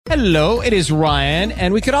Hello, it is Ryan,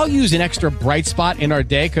 and we could all use an extra bright spot in our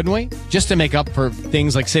day, couldn't we? Just to make up for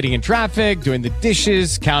things like sitting in traffic, doing the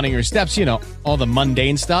dishes, counting your steps, you know, all the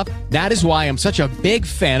mundane stuff. That is why I'm such a big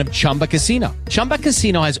fan of Chumba Casino. Chumba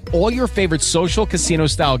Casino has all your favorite social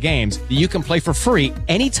casino-style games that you can play for free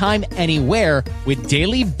anytime, anywhere with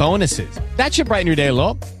daily bonuses. That should brighten your day a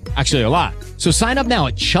little. Actually, a lot. So sign up now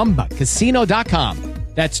at ChumbaCasino.com.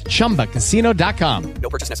 That's ChumbaCasino.com. No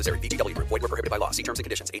purchase necessary. VGW Group. Void where prohibited by law. See terms and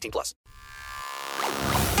conditions. 18+.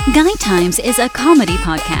 Guy Times is a comedy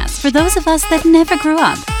podcast for those of us that never grew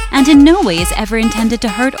up and in no way is ever intended to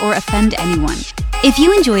hurt or offend anyone. If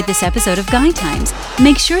you enjoyed this episode of Guy Times,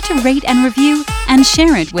 make sure to rate and review and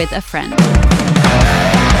share it with a friend.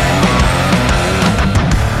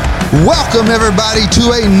 Welcome, everybody,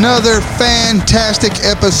 to another fantastic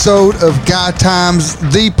episode of Guy Times,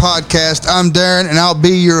 the podcast. I'm Darren, and I'll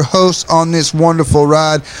be your host on this wonderful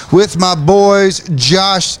ride with my boys,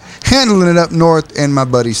 Josh, handling it up north, and my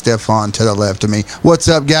buddy, Stefan, to the left of me. What's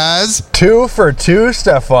up, guys? 2 for 2,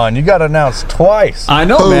 Stefan. You got announced twice. I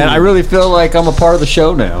know, man. I really feel like I'm a part of the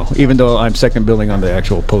show now, even though I'm second billing on the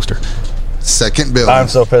actual poster. Second billing. I'm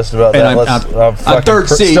so pissed about that. I'm third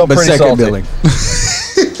seat, but second salty. billing.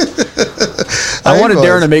 I wanted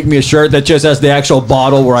Darren to make me a shirt that just has the actual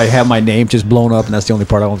bottle where I have my name just blown up, and that's the only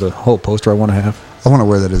part I want, the whole poster I want to have. I want to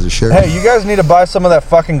wear that as a shirt. Hey, you guys need to buy some of that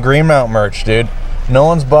fucking Greenmount merch, dude. No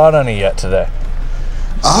one's bought any yet today.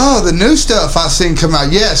 Oh, the new stuff I've seen come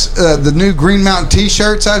out. Yes, the new Green Mountain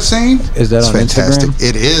T-shirts I've seen. Is that it's on fantastic. Instagram?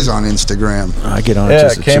 It is on Instagram. I get on it. Yeah,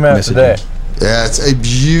 Just it came out today. Yeah, it's a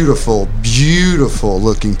beautiful, beautiful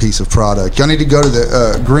looking piece of product. Y'all need to go to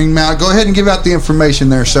the Green Mount. Go ahead and give out the information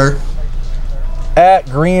there, sir. At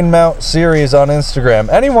Greenmount Series on Instagram.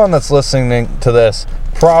 Anyone that's listening to this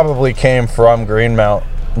probably came from Greenmount,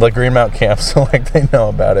 the Greenmount camp, so like they know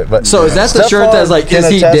about it. But So is that the shirt that's like, is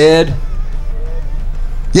he dead?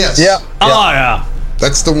 Yes. Yeah. Oh, yeah.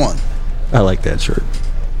 That's the one. I like that shirt.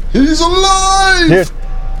 He's alive! Dude,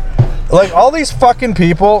 like all these fucking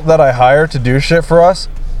people that I hire to do shit for us,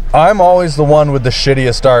 I'm always the one with the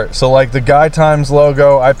shittiest art. So like the Guy Times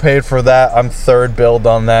logo, I paid for that. I'm third billed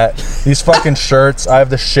on that. These fucking shirts, I have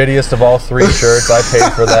the shittiest of all 3 shirts. I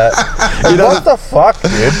paid for that. You know what the fuck,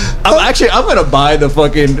 dude? I'm gonna buy the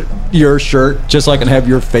fucking your shirt just so I can have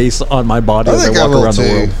your face on my body as I walk around the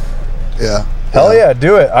world. Yeah. Hell yeah,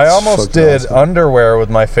 do it. I It's almost fucking did awesome. underwear with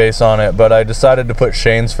my face on it, but I decided to put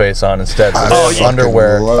Shane's face on instead. So Oh, there's yeah.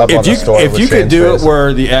 underwear up on the store If with you could Shane's do face. it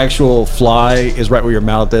where the actual fly is right where your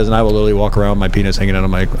mouth is, and I will literally walk around with my penis hanging out of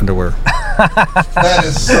my underwear. That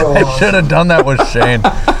is so I awesome. should have done that with Shane.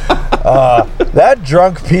 That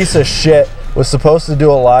drunk piece of shit was supposed to do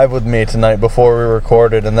a live with me tonight before we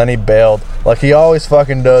recorded, and then he bailed. Like he always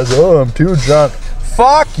fucking does. Oh, I'm too drunk.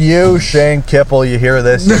 Fuck you, Shane Kipple. You hear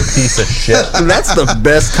this, you piece of shit. That's the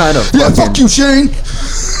best kind of Yeah, fucking... fuck you, Shane.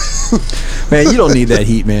 Man, you don't need that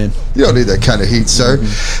heat, man. You don't need that kind of heat, sir.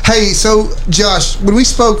 Hey, so Josh, when we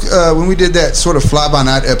spoke, when we did that sort of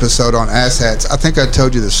fly-by-night episode on asshats, I think I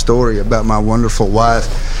told you the story about my wonderful wife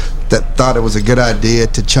that thought it was a good idea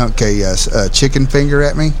to chunk a chicken finger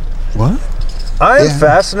at me. What? I am Yeah.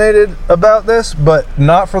 fascinated about this, but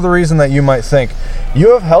not for the reason that you might think.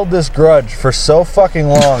 You have held this grudge for so fucking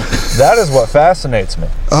long. That is what fascinates me.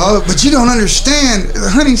 Oh, but you don't understand.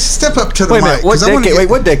 Honey, step up to the Wait a mic. minute. What 'cause I wanna decade? get-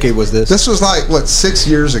 What decade was this? This was like, 6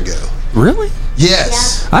 years ago? Really?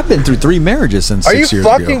 Yes. I've been through 3 marriages since Are 6 you years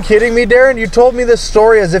fucking ago. kidding me, Darren? You told me this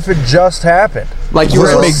story as if it just happened. Like you were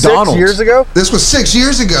at Well, McDonald's. 6 years ago? This was 6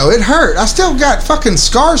 years ago. It hurt. I still got fucking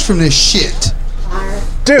scars from this shit.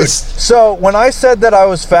 Dude, so when I said that I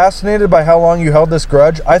was fascinated by how long you held this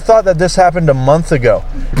grudge, I thought that this happened a month ago.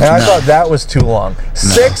 And I thought that was too long.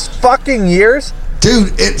 6 fucking years?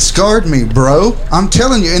 Dude, it scarred me, bro. I'm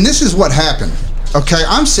telling you. And this is what happened. Okay,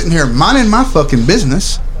 I'm sitting here minding my fucking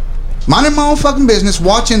business. Minding my own fucking business,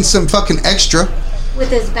 watching some fucking extra. With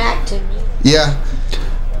his back to me. Yeah,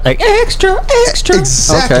 Like extra.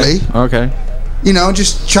 exactly. Okay. You know,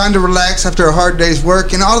 just trying to relax after a hard day's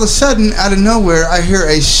work, and all of a sudden, out of nowhere, I hear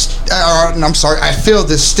I feel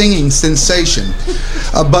this stinging sensation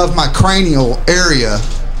above my cranial area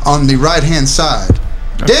on the right-hand side.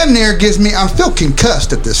 Damn near gives me, I feel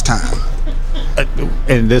concussed at this time.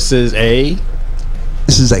 And this is a...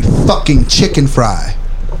 This is a fucking chicken fry.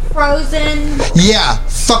 Frozen. Yeah,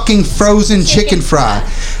 fucking frozen chicken fry.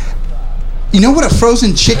 You know what a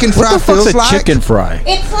frozen chicken fry What the fuck's feels a like? chicken fry?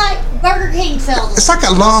 It's like Burger King sells It's like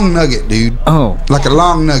a long nugget, dude. Oh. Like a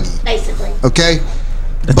long nugget, basically. okay?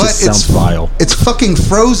 That just sounds vile. It's fucking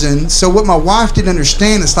frozen, so what my wife didn't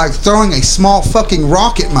understand, it's like throwing a small fucking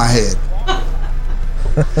rock at my head.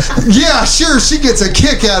 Yeah, sure, she gets a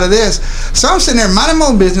kick out of this. So I'm sitting there minding my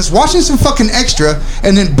own business, watching some fucking Extra,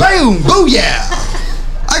 and then boom, booyah!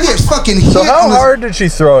 I get fucking hit. So how on this- hard did she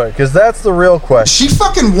throw it? Because that's the real question. She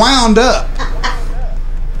fucking wound up.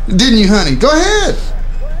 Didn't you, honey? Go ahead.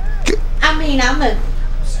 I mean, I'm a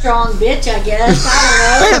strong bitch, I guess.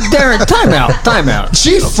 I don't know. Darren, time out.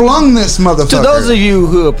 She flung this motherfucker. To those of you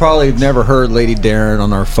who have probably never heard Lady Darren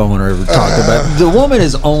on our phone or ever talked about it, the woman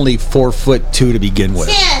is only 4'2" to begin with.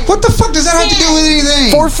 10. What the fuck does that have to do with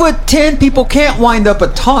anything? 4'10", people can't wind up a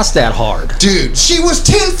toss that hard. Dude, she was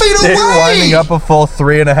 10 feet They away. were winding up a full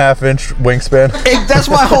 3.5-inch wingspan. That's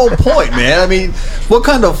my whole point, man. I mean, what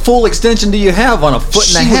kind of full extension do you have on a foot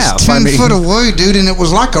and a half? She was 10 foot away, dude, and it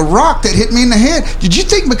was like a rock that hit me in the head. Did you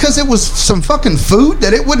think because it was some fucking food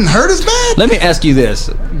that it wouldn't hurt as bad? Let me ask you this.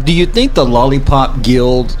 Do you think the Lollipop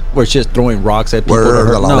Guild was just throwing rocks at people?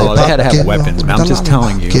 No, they had to have weapons, man. I'm just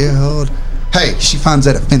telling you. Guild. Hey, she finds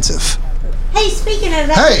that offensive. Hey, speaking of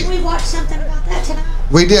that, Hey. did we watch something about that tonight?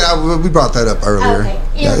 We did. We brought that up earlier. Okay.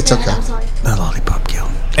 Yeah, it's okay. I'm sorry. The Lollipop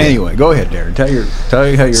Guild. Anyway, go ahead, Darren. Tell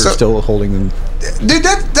you how you're still holding them. Dude,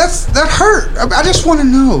 that hurt. I just want to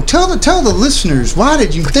know. Tell the listeners, why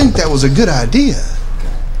did you think that was a good idea?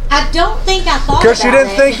 I don't think I thought Because about she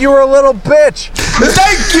didn't it. think you were a little bitch.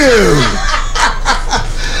 Thank you.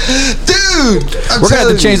 Dude, We're gonna have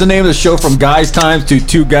to change the name of the show from Guys Times to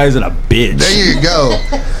Two Guys and a Bitch. There you go.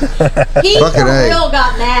 He for Fucking A. real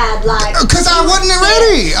got mad, like. Because I wasn't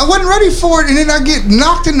ready. I wasn't ready for it, and then I get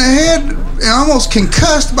knocked in the head and almost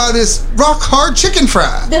concussed by this rock hard chicken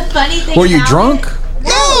fry. The funny thing Were you about drunk? it-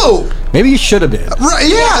 No, Maybe you should have been. right?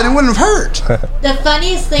 Yeah, and it wouldn't have hurt. The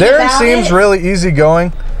funniest thing Darren about seems it, really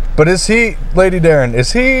easygoing, but is he, Lady Darren,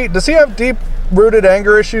 does he have deep-rooted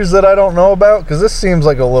anger issues that I don't know about? Because this seems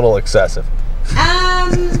like a little excessive.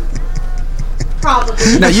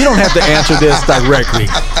 probably. Now you don't have to answer this directly,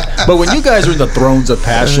 but when you guys are in the thrones of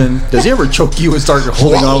passion, does he ever choke you and start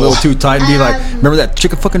holding on a little too tight and be like, "Remember that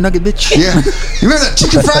chicken fucking nugget, bitch?" Yeah, you remember that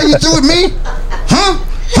chicken fry you threw at me? Huh?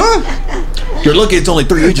 You're lucky it's only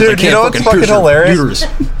 3 inches. Dude, I can't you know what's fucking pierce fucking your hilarious?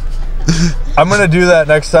 uterus. I'm going to do that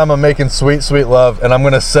next time I'm making sweet, sweet love, and I'm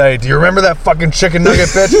going to say, do you remember that fucking chicken nugget,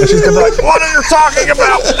 bitch? And she's going to be like, what are you talking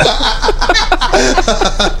about?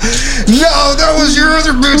 No, that was your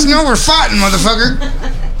other boots. No, we're fighting, motherfucker.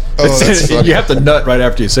 Oh, that's funny. You have to nut right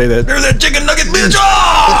after you say that. There's that chicken nugget, bitch.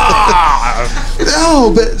 Ah!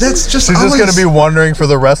 No, but that's just She's always... just going to be wondering for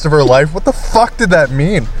the rest of her life, what the fuck did that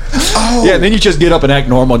mean? Oh. Yeah, and then you just get up and act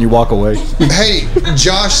normal and you walk away. Hey,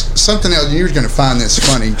 Josh, something else. You're going to find this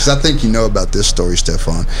funny because I think you know about this story,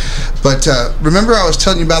 Stefan. But remember I was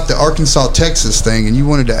telling you about the Arkansas, Texas thing, and you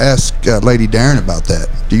wanted to ask Lady Darren about that.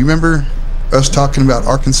 Do you remember us talking about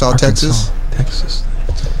Arkansas, Texas? Texas.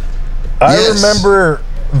 I Yes. remember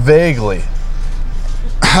vaguely.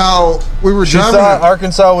 How we were She driving... thought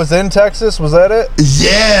Arkansas was in Texas? Was that it?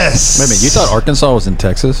 Yes! Wait a minute, you thought Arkansas was in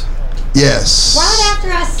Texas? Yes. Right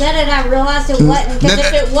after I said it, I realized it wasn't. Because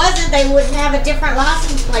if it wasn't, they wouldn't have a different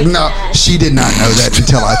license plate. No, than us. she did not know that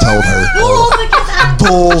until I told her. Well, because I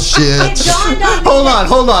Bullshit. it dawned on me.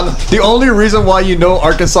 Hold on. The only reason why you know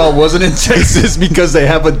Arkansas wasn't in Texas because they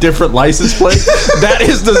have a different license plate. That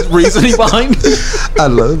is the reasoning behind it. I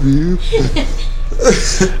love you.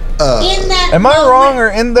 In that Am I moment- wrong, or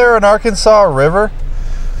in there an Arkansas River?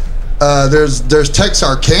 There's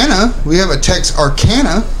Texarkana. We have a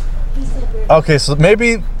Texarkana. Okay, so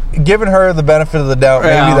maybe giving her the benefit of the doubt,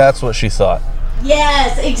 Yeah. maybe that's what she thought.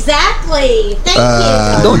 Yes, exactly. Thank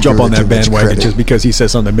you. Don't jump on that Too much bandwagon credit. just because he said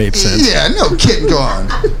something that made sense. Yeah, no kidding. Go on.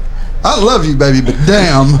 I love you, baby, but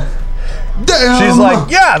damn. She's like,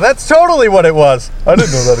 yeah, that's totally what it was. I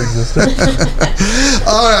didn't know that existed.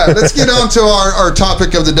 All right, let's get on to our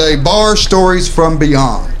topic of the day: bar stories from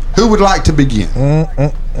beyond. Who would like to begin?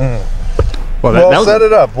 Well, set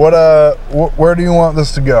it up. Where do you want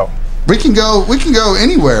this to go? We can go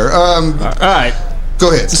anywhere. All right.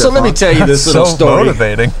 Go ahead. So let me tell you this little So story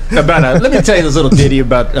motivating. let me tell you this little ditty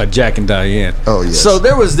about Jack and Diane. Oh, yes. So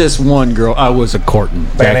there was this one girl I was a courting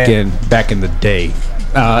back in the day.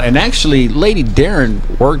 And actually, Lady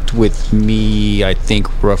Darren worked with me, I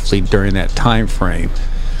think, roughly during that time frame.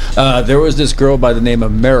 There was this girl by the name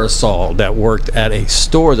of Marisol that worked at a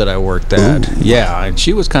store that I worked at. Ooh. Yeah, and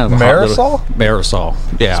she was kind of a hot little- Marisol?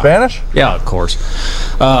 Yeah. Spanish? Yeah, of course.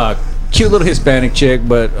 Cute little Hispanic chick,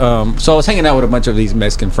 but so I was hanging out with a bunch of these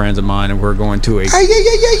Mexican friends of mine, and we are going to a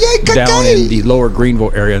down in the lower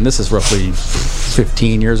Greenville area, and this is roughly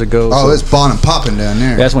 15 years ago. Oh, so it's bon and popping down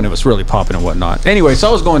there. that's when it was really popping and whatnot. Anyway, so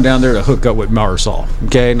I was going down there to hook up with Marisol,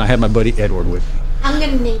 okay, and I had my buddy Edward with me, I'm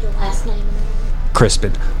going to need a last name.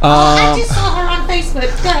 Crispin. I just saw her on on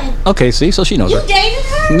Facebook. Go ahead. Okay, see, so she knows You her. dated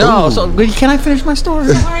her? No, so can I finish my story?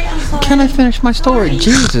 Sorry, I'm sorry. Can I finish my story? Sorry.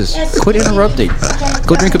 Jesus, Yes, quit please. interrupting. Okay.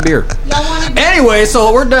 Go drink a beer. Y'all want to? Anyway,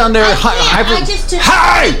 so we're down there. I just took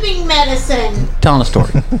Hi! sleeping medicine. Telling a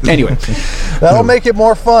story. Anyway, That'll make it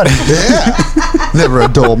more fun. Yeah. Never a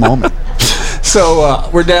dull moment. so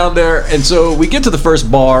we're down there, and so we get to the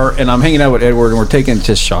first bar, and I'm hanging out with Edward, and we're taking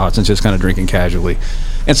just shots and just kind of drinking casually.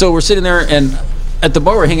 And so we're sitting there, and at the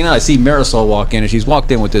bar we're hanging out, I see Marisol walk in, and she's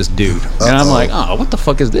walked in with this dude. And I'm like, oh, what the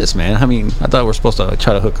fuck is this, man? I mean, I thought we were supposed to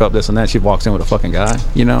try to hook up this and that. She walks in with a fucking guy,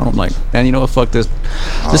 you know? I'm like, man, you know what? Fuck this.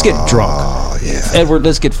 Let's get drunk. Oh, yeah. Edward,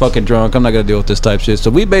 let's get fucking drunk. I'm not going to deal with this type shit.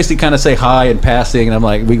 So we basically kind of say hi in passing, and I'm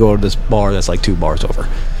like, we go to this bar that's like 2 bars over.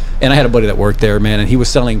 And I had a buddy that worked there, man, and he was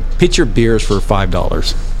selling pitcher beers for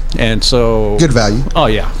 $5. And so... Good value. Oh,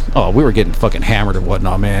 yeah. Oh, we were getting fucking hammered and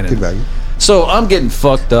whatnot, man. Good value. So I'm getting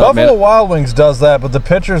fucked up, Buffalo man. Wild Wings does that, but the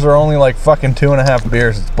pitchers are only like fucking 2.5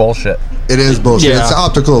 beers. It's bullshit. It is bullshit. Yeah. It's an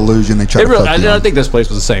optical illusion. They try It to really, fuck you I on. think this place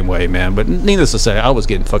was the same way, man. But needless to say, I was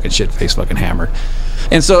getting fucking shit-faced, fucking hammered.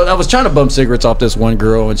 And so I was trying to bum cigarettes off this one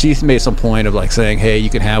girl, and she made some point of like saying, hey, you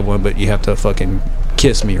can have one, but you have to fucking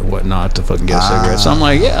kiss me or whatnot to fucking get a cigarette. So I'm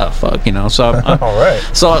like, yeah, fuck, you know. So All right.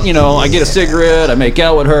 So, you know, I get a cigarette, I make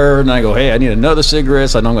out with her, and I go, hey, I need another cigarette.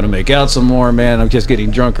 So I know I'm going to make out some more, man. I'm just getting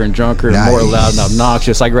drunker and drunker and more Nice. loud and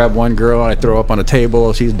obnoxious. I grab one girl, and I throw up on a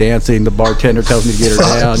table. She's dancing. The bartender tells me to get her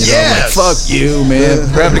down. You know, yes. I'm like, fuck you, man.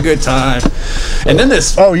 We're having a good time. And then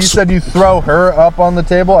this... Oh, you said you throw her up on the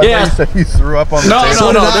table? I Yeah. thought you said you threw up on the No,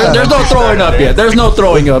 table. no, no. There's no throwing up yet. There's no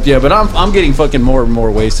throwing up yet. But I'm getting fucking more and more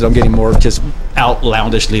wasted. I'm getting more just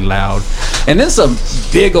outlandishly loud. And then some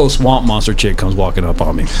big old swamp monster chick comes walking up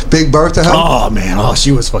on me. Big Bertha, huh? Oh, man. Oh,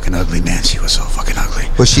 she was fucking ugly, man. She was so fucking ugly.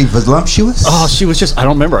 Was she voluptuous? Oh, she was just, I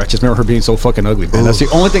don't remember. I just remember her being so fucking ugly, man. That's the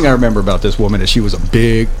only thing I remember about this woman is she was a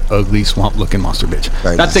big, ugly, swamp-looking monster bitch.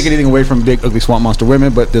 Very Not nice. taking anything away from big, ugly, swamp monster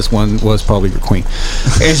women, but this one was probably your queen.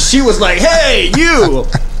 And she was like, hey, you!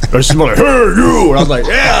 And she's like, hey, you! And I was like,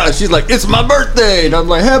 yeah! She's like, it's my birthday! And I'm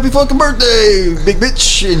like, happy fucking birthday, big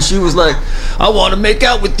bitch! And she was like, I want to make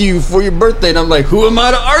out with you for your birthday. And I'm like, who am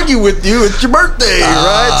I to argue with you? It's your birthday,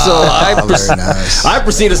 right? So very nice. I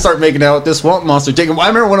proceeded to start making out with this swamp monster chick. I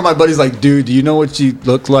remember one of my buddies like, dude, do you know what she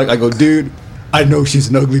looks like? I go, dude, I know she's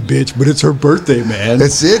an ugly bitch, but it's her birthday, man.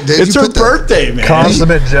 That's it, dude. It's You her put the- birthday, man.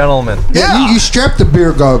 Consummate gentleman. Yeah, you strap the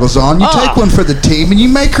beer goggles on, you take one for the team, and you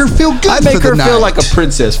make her feel good I for make the her night. feel like a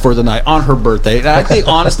princess for the night on her birthday. And I think,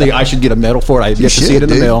 honestly, I should get a medal for it. I You get to see it in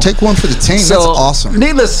the dude. mail. Take one for the team. So, That's awesome.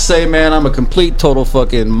 Needless to say, man, I'm a complete, total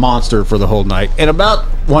fucking monster for the whole night. And about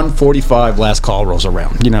 1:45, last call rolls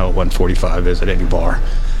around. You know what 1:45 is at any bar.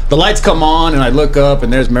 The lights come on, and I look up,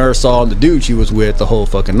 and there's Marisol and the dude she was with the whole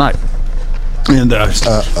fucking night. And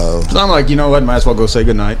so I'm like, you know what? Might as well go say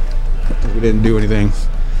goodnight. We didn't do anything.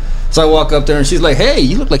 So I walk up there, and she's like, hey,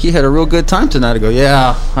 you look like you had a real good time tonight. I go,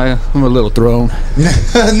 yeah, I'm a little thrown. Yeah,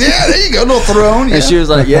 there you go, little throne. Yeah. And she was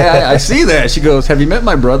like, yeah, I see that. She goes, have you met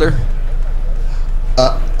my brother?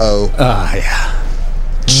 Yeah.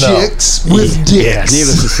 Chicks with dicks.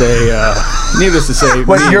 Yeah, needless to say,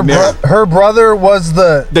 Wait, me- her brother was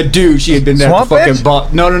the... the dude she had been there to Swamp fucking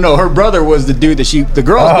bitch? No, her brother was the dude that the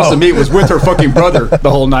girl was supposed to meet was with her fucking brother the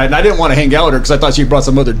whole night, and I didn't want to hang out with her because I thought she brought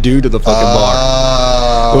some other dude to the fucking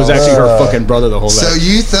bar. It was actually her fucking brother the whole night. So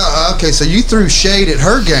you thought, okay, so you threw shade at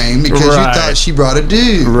her game because Right. you thought she brought a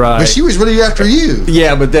dude. Right. But she was really after you.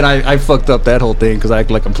 Yeah, but then I fucked up that whole thing because I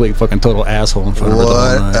acted like a complete fucking total asshole in front of her the whole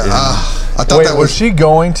What? night. Yeah. I thought Wait, that was she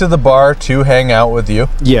going to the bar to hang out with you?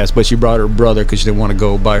 Yes, but she brought her brother because she didn't want to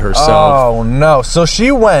go by herself. Oh, no. So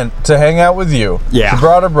she went to hang out with you. Yeah. She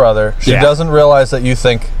brought her brother. She Yeah. doesn't realize that you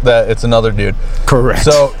think that it's another dude. Correct.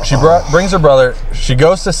 So she brings her brother. She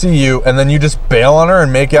goes to see you, and then you just bail on her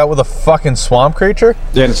and make out with a fucking swamp creature?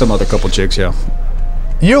 Yeah, and some other couple chicks, yeah.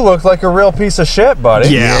 You look like a real piece of shit, buddy.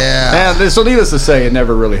 Yeah. And so needless to say, it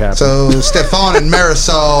never really happened. So Stefan and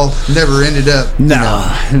Marisol never ended up no.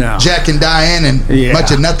 Jack and Diane and Yeah.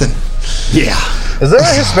 much of nothing. Yeah. Is there a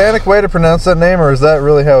Hispanic way to pronounce that name, or is that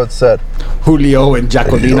really how it's said? Julio and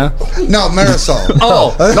Jacquelina. No, Marisol.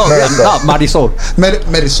 Oh, no, Marisol. Marisol.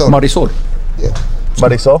 Marisol. Marisol. Yeah.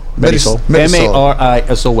 Marisol? Marisol. Marisol.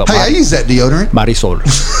 Marisol. Hey, I use that deodorant. Marisol.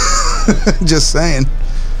 Just saying.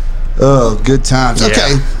 Oh, good times.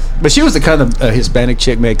 Okay. But she was the kind of Hispanic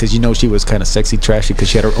chick, man, because you know she was kind of sexy, trashy, because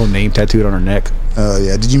she had her own name tattooed on her neck. Oh,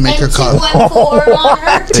 yeah. Did you make her And call? 214 on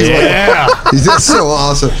her. Yeah. That's so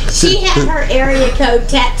awesome. She had her area code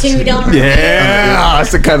tattooed on her. Yeah.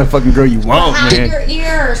 That's the kind of fucking girl you want, Behind man. your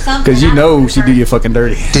ear or something. Because you I know remember. she do you fucking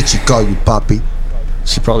dirty. Did she call you Poppy?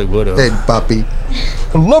 She probably would have. Hey, Poppy.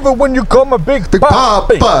 I love it when you call me Big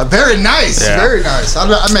Poppy. Papa. Very nice. Yeah. Very nice.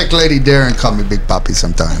 I make Lady Darren call me Big Poppy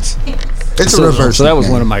sometimes. It's a reverse. So that was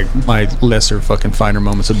nickname. one of my lesser fucking finer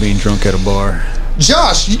moments of being drunk at a bar.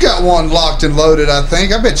 Josh, you got one locked and loaded, I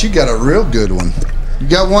think. I bet you got a real good one. You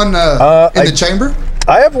got one in the chamber?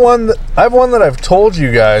 I have one that I've told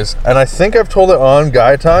you guys, and I think I've told it on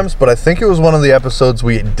Guy Times, but I think it was one of the episodes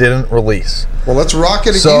we didn't release. Well, let's rock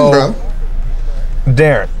it So- again, bro.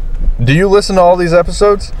 Darren, do you listen to all these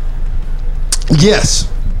episodes? Yes.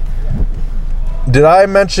 Did I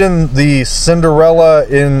mention the Cinderella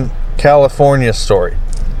in California story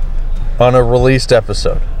on a released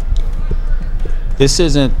episode? This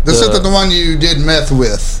isn't This isn't the one you did meth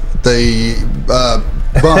with. The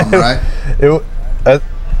bum, right?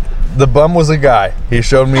 The bum was a guy. He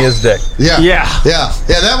showed me his dick. Yeah. Yeah.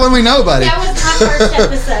 That one we know, buddy. That was my first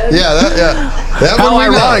episode. That How one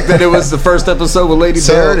we ironic know. that it was the first episode with Lady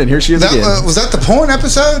Darren, and here she is that, again. was that the porn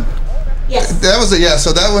episode? Yes. That was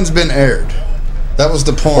so that one's been aired. That was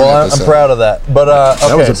the porn Well, episode. I'm proud of that. But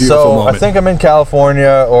okay, was a beautiful so moment. I think I'm in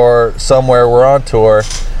California or somewhere. We're on tour,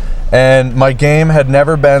 and my game had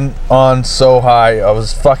never been on so high. I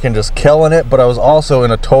was fucking just killing it, but I was also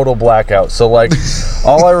in a total blackout. So like,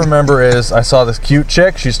 all I remember is I saw this cute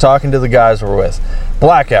chick. She's talking to the guys we're with.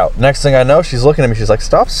 Blackout. Next thing I know, she's looking at me. She's like,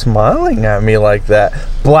 "Stop smiling at me like that."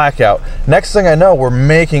 Blackout. Next thing I know, we're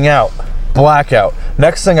making out. Blackout.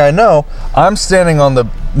 Next thing I know, I'm standing on the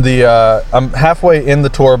I'm halfway in the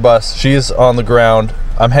tour bus. She's on the ground.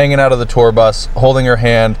 I'm hanging out of the tour bus, holding her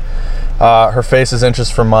hand. Her face is inches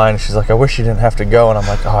from mine. She's like, "I wish you didn't have to go." And I'm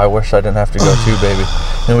like, "Oh, I wish I didn't have to go too, baby."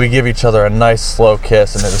 And we give each other a nice slow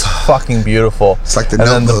kiss, and it was fucking beautiful. It's like The And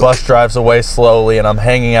then the Notebook. bus drives away slowly, and I'm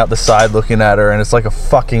hanging out the side looking at her, and it's like a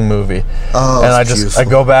fucking movie. Oh, and it's beautiful. I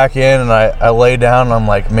go back in, and I lay down, and I'm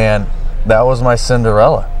like, "Man, that was my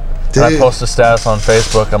Cinderella." And I Dude. post a status on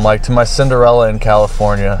Facebook. I'm like, "To my Cinderella in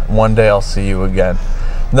California, one day I'll see you again."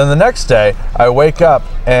 And then the next day, I wake up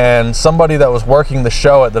and somebody that was working the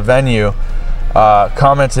show at the venue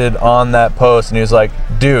commented on that post, and he was like,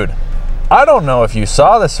 "Dude, I don't know if you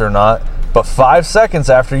saw this or not, but 5 seconds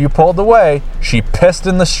after you pulled away, she pissed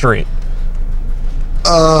in the street."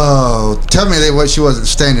 Oh, tell me she wasn't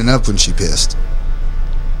standing up when she pissed.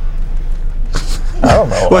 I don't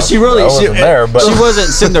know. Well, she wasn't there, but she wasn't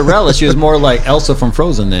Cinderella. She was more like Elsa from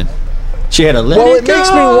Frozen. Then she had a let well, it it makes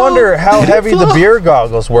me go, wonder how let it heavy the flow. beer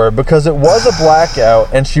goggles were, because it was a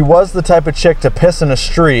blackout, and she was the type of chick to piss in a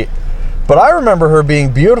street. But I remember her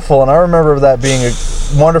being beautiful, and I remember that being a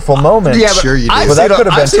wonderful moment. Yeah, but Sure you did. I've But that seen, could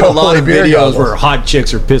have been I've seen a lot totally of beer videos goggles. where hot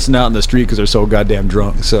chicks are pissing out in the street because they're so goddamn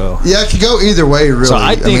drunk. So, Yeah, it could go either way, really. so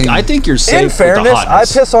I think you're safe. In with the fairness, I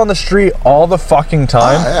hotness. piss on the street all the fucking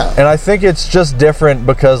time, Oh, yeah. and I think it's just different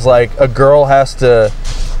because like a girl has to.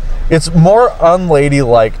 It's more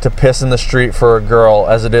unladylike to piss in the street for a girl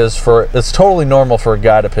as it is for. It's totally normal for a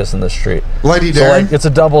guy to piss in the street. Lady So Darren. like, it's a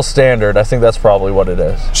double standard. I think that's probably what it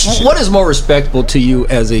is. What is more respectable to you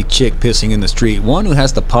as a chick pissing in the street? One who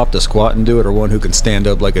has to pop the squat and do it, or one who can stand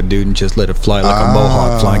up like a dude and just let it fly like a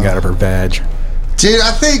mohawk flying out of her vag? Dude,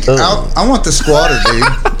 I think I want the squatter, dude.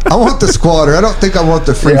 I want the squatter. I don't think I want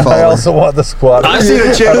the free Yeah, I faller. also want the squad. I've seen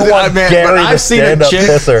a chick. I don't want man, Gary but to I've seen a stand up chick.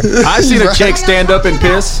 pisser. I've seen a chick stand up and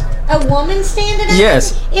piss. A woman standing up?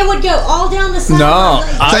 Yes. It would go all down the side. No,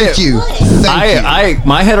 Thank you. What? Thank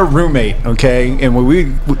you. I had a roommate, okay, and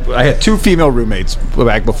I had two female roommates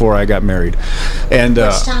back before I got married, and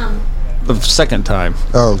Which time? the second time,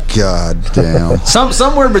 Oh, God damn.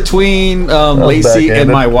 somewhere between Lacey and backhanded.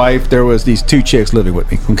 my wife, there was these two chicks living with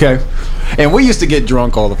me, okay, and we used to get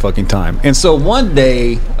drunk all the fucking time. And so one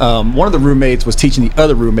day, one of the roommates was teaching the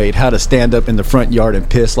other roommate how to stand up in the front yard and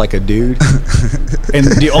piss like a dude. And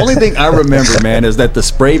the only thing I remember, man, is that the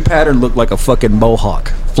spray pattern looked like a fucking mohawk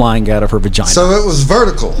flying out of her vagina. So it was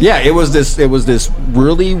vertical. Yeah, it was this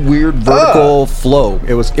really weird vertical flow.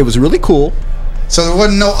 It was really cool. So there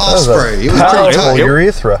wasn't no That was a osprey. It was powerful pretty tight.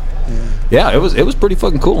 urethra. Yeah, it was pretty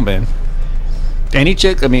fucking cool, man. Any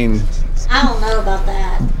chick, I mean, I don't know about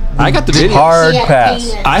that. I got the video. Hard She had pass.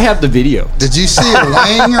 penis. I have the video. Did you see a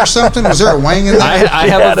wang or something? Was there a wang in there? I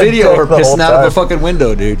have Yeah, a video of her the whole pissing out of a time. fucking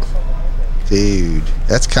window, dude. Dude,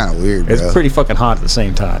 that's kind of weird, bro. It's pretty fucking hot at the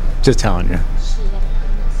same time. Just telling you.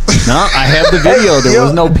 No, I have the video. There You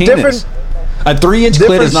was know, no penis. A 3-inch clit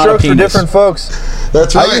Different is not a strokes for penis. different folks.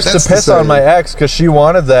 That's right. I used that's to the piss on saying. my ex because she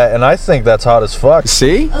wanted that, and I think that's hot as fuck.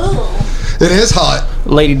 See, Ooh. It is hot.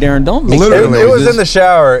 Lady Darren, don't make Literally. It was in the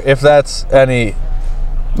shower. If that's any,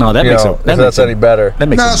 No, that you makes know, it. if that's any better. That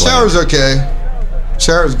makes No, it shower's okay.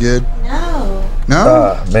 Shower's good. No.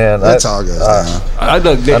 No? Man, That's all goes down. I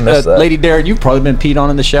look, missed that. Lady Darren, you've probably been peed on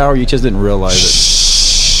in the shower. You just didn't realize it.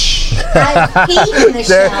 I peed in the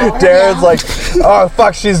shower. Darren's like, oh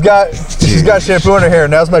fuck, she's got shampoo in her hair.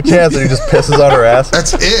 Now's my chance, and he just pisses on her ass.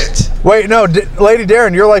 That's it. Wait, no, Lady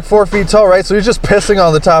Darren, you're like 4 feet tall, right? So you're just pissing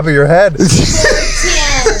on the top of your head.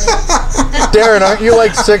 Darren, aren't you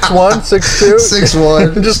like 6'1",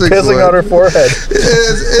 6'2"? 6'1", just 6'1". pissing on her forehead.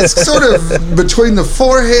 It's sort of between the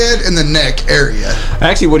forehead and the neck area.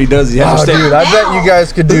 Actually, what he does is he has her stand. Dude, I bet you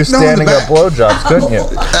guys could do standing up blowjobs, couldn't you?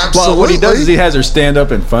 Absolutely. Well, what he does is he has her stand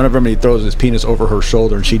up in front of him and he throws his penis over her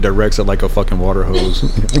shoulder and she directs it like a fucking water hose.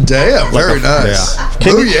 Damn, very nice.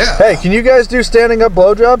 Yeah. Yeah. Hey, can you guys do standing up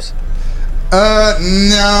blowjobs?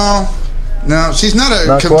 No, she's not a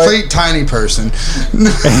Not complete quite. tiny person.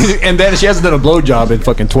 And then she hasn't done a blowjob in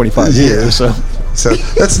fucking 25 years. So So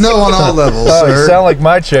that's no on all levels, Oh, you sir. sound like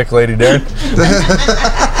my chick, Lady Darren.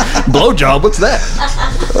 blowjob, what's that?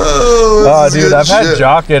 Oh, this is dude, good I've had shit.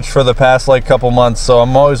 jock itch for the past like couple months, so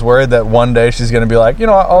I'm always worried that one day she's gonna be like, you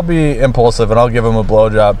know, I'll be impulsive and I'll give him a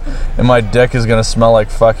blowjob, and my dick is gonna smell like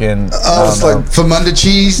fucking It's like Famunda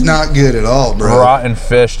cheese, not good at all, bro. rotten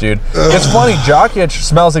fish, dude. It's funny, jock itch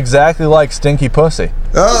smells exactly like stinky pussy.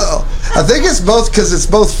 Oh, I think it's both because it's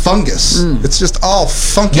both fungus. It's just all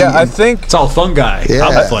funky. Yeah, I think It's all fun guy. Yeah.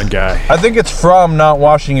 I'm a fun guy. it's from not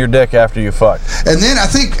washing your dick after you fuck. And then I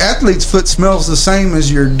think athlete's foot smells the same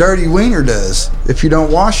as your dirty wiener does if you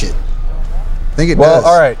don't wash it. I think it Well, does.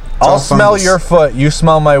 all right, It's I'll all smell fungus. your foot, you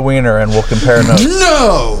smell my wiener, and we'll compare notes.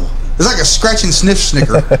 No! It's like a scratch and sniff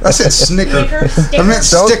snicker. I said snicker. I meant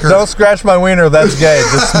Don't, sticker. don't scratch my wiener, that's gay.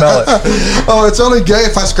 Just smell it. Oh, it's only gay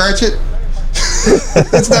if I scratch it?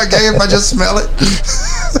 It's not gay if I just smell it?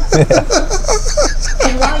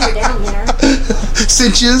 And while you're down there,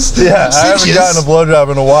 Cinches? Yeah, I haven't Cinches. gotten a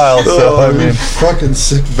blowjob in a while, so I mean. Fucking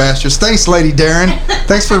sick bastards. Thanks, Lady Darren.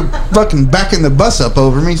 Thanks for fucking backing the bus up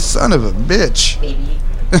over me, son of a bitch. baby.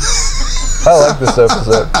 I like this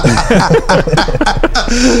episode.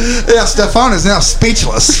 Yeah, Stefan is now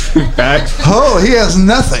speechless. Facts. Oh, he has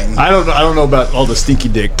nothing. I don't know about all the stinky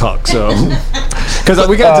dick talk, so because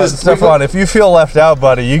we got this. Stefan, if you feel left out,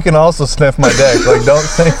 buddy, you can also sniff my dick. Like, don't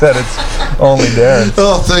think that it's only Darren.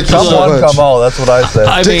 Oh, thank you Come so one, much. come all. That's what I say.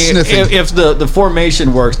 I Dick mean, sniffing. if the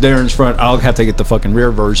formation works, Darren's front, I'll have to get the fucking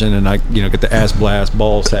rear version, and I get the ass blast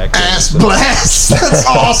ball sack. Ass blast. That's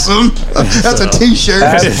awesome. That's a t-shirt.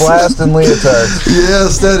 Ass blast and leotards.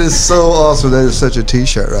 Yes, that is so awesome. That is such a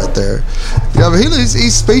t-shirt right there. Yeah, but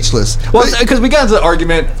he's speechless. Well, But- because we got into the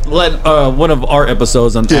argument, one of our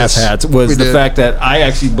episodes on Yes, ass hats we was the did. fact that I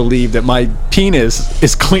actually believe that my penis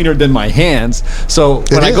is cleaner than my hands. So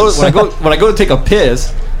when I go is. when I go to take a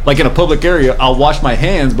piss, like in a public area, I'll wash my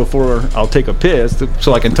hands before I'll take a piss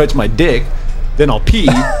so I can touch my dick. Then I'll pee,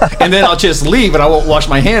 and then I'll just leave, and I won't wash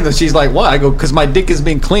my hands. And she's like, "Why?" I go, "Because my dick has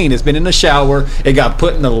been clean. It's been in the shower. It got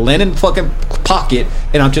put in the linen fucking pocket,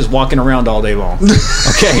 and I'm just walking around all day long."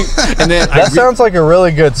 Okay, and then That sounds like a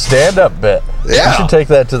really good stand-up bit. Yeah. You should take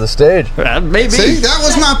that to the stage. maybe See, that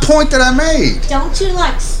was my point that I made. Don't you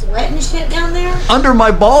like sweat and shit down there? under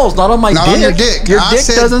my balls, not on my Not dick. on your dick. Your I dick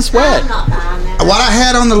said- doesn't sweat. I'm not buying that. What I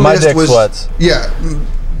had on the My list dick was sweats. Yeah,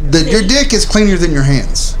 your dick is cleaner than your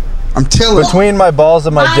hands. I'm telling you. Between my balls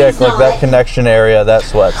and my Mine's dick, like that not. connection area, that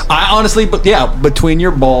sweats. I honestly, but yeah, between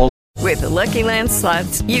your balls. With the Lucky Land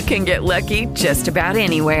Slots, you can get lucky just about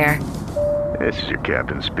anywhere. This is your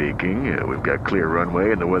captain speaking. We've got clear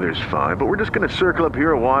runway and the weather's fine, but we're just going to circle up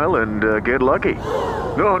here a while and get lucky.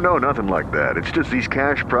 No, nothing like that. It's just these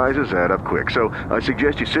cash prizes add up quick. So I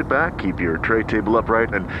suggest you sit back, keep your tray table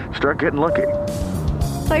upright, and start getting lucky.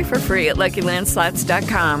 Play for free at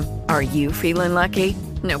LuckyLandSlots.com. Are you feeling lucky?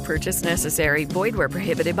 No purchase necessary. Void where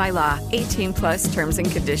prohibited by law. 18 plus terms and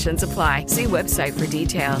conditions apply. See website for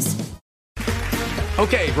details.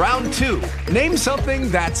 Okay, round two. Name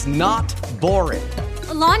something that's not boring.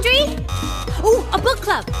 A laundry? Ooh, a book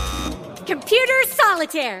club. Computer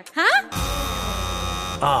solitaire,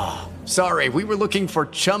 huh? Sorry, we were looking for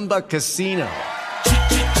Chumba Casino.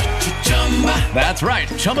 That's right.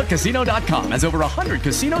 ChumbaCasino.com has over 100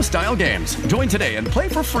 casino-style games. Join today and play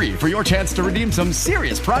for free for your chance to redeem some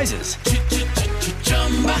serious prizes.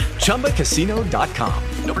 ChumbaCasino.com.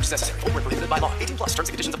 No purchase necessary. Void where prohibited by law. 18 plus terms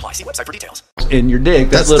and conditions apply. See website for details. In your dick,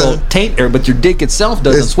 that That's little the- taint area, but your dick itself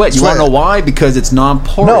doesn't It's sweat. You want to sweat. know why? Because it's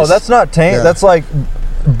non-porous. No, that's not taint. Yeah. That's like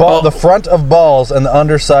Oh. the front of balls and the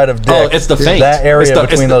underside of dick. Oh, it's the feint. That area It's the-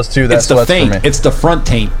 between it's the- those two, that it's the sweats for feint. me. It's the front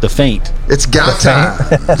taint, the feint. It's got times.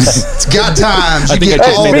 It's got times. I You think get I Hey,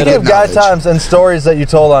 just all made speaking that of guy knowledge. times and stories that you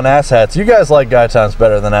told on ass hats, you guys like guy times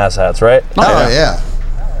better than ass hats, right? Oh, yeah.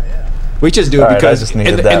 We just do it All right, because I just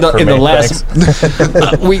needed in that for the me, last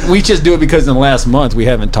we just do it because in the last month we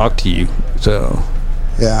haven't talked to you. So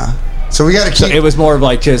Yeah. So we got to so keep. it was more of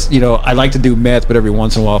like just, I like to do meth, but every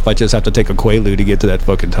once in a while if I just have to take a Quaalude to get to that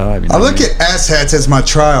fucking time. I look at asshats as my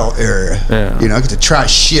trial area. Yeah. I get to try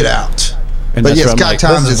shit out. And But that's yes, what I'm Guy like,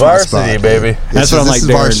 Times this is is my varsity, spot, baby. That's what I'm like, This is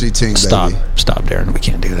Darren. varsity team, Stop, baby. stop, Darren. We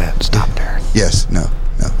can't do that. Stop, Darren. Yes, no,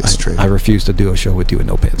 it's true. I refuse to do a show with you with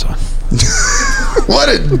no pants on. What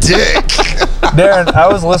a dick. Darren,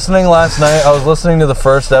 I was listening last night. I was listening to the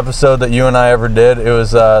first episode that you and I ever did. It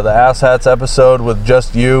was the Asshats episode with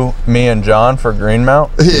just you, me, and John for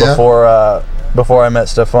Greenmount before I met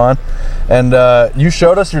Stefan. And you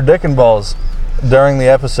showed us your dick and balls during the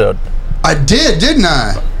episode. I did, didn't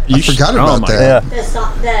I? I forgot about that. Yeah. The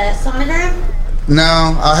sonogram? No,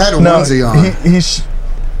 I had a onesie on.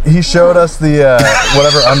 He showed us the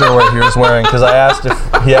whatever underwear he was wearing because I asked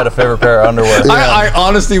if he had a favorite pair of underwear. I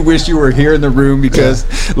honestly wish you were here in the room because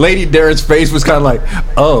Lady Darren's face was kind of like,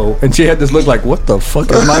 oh, and she had this look like, what the fuck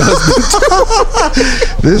is my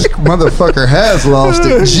husband? This motherfucker has lost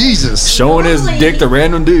it. Jesus. Showing his dick to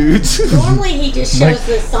random dudes. Normally he just shows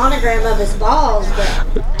the sonogram of his balls,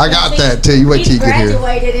 but I got that too. You wait till you get here.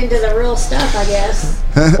 graduated into the real stuff, I guess.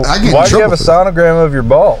 I get in Why do you have trouble a for sonogram of your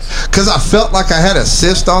balls? Because I felt like I had a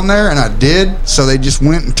cyst on there, and I did. So they just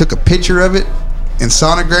went and took a picture of it and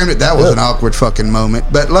sonogrammed it. That was an awkward fucking moment.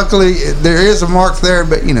 But luckily, there is a mark there.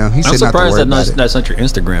 But he said I'm not to surprised worry about it. that's not your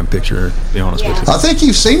Instagram picture, to be honest with you. I think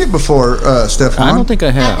you've seen it before, Stefan. I don't think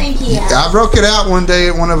I have. I think he has. I broke it out one day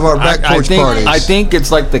at one of our back porch parties. I think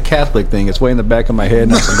it's like the Catholic thing. It's way in the back of my head,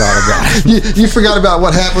 and I forgot about it. You forgot about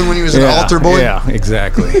what happened when he was an altar boy? Yeah,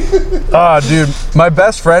 exactly. Dude, my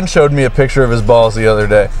best friend showed me a picture of his balls the other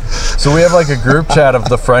day. So we have like a group chat of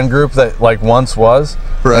the friend group that like once was.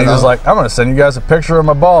 Right and he was on. like, I'm going to send you guys a picture of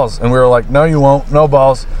my balls. And we were like, no, you won't. No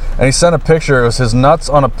balls. And he sent a picture. It was his nuts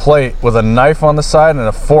on a plate with a knife on the side and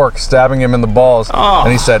a fork stabbing him in the balls. Oh.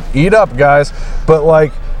 And he said, eat up, guys. But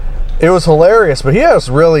like, it was hilarious. But he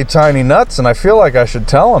has really tiny nuts, and I feel like I should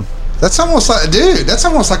tell him. That's almost like, dude, that's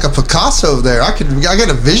almost like a Picasso there. I get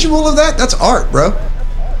a visual of that. That's art, bro.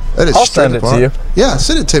 That is I'll straight send it up to art. you. Yeah,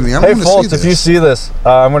 send it to me. I'm Hey, going to see Fultz, this. if you see this,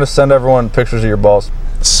 I'm going to send everyone pictures of your balls.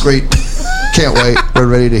 Sweet. Can't wait. We're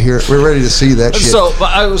ready to hear it. We're ready to see that shit. So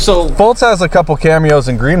Fultz has a couple cameos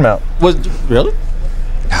in Greenmount. was really?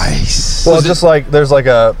 Nice. Well, just like there's like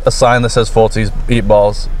a sign that says Fultz eats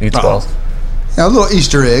balls. Now, little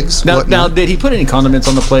Easter eggs. Now, did he put any condiments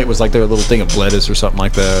on the plate? Was like there a little thing of lettuce or something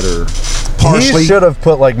like that, or Parsley. He should have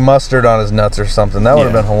put like mustard on his nuts or something. That would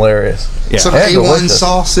have been hilarious. Yeah. Some And A1 delicious.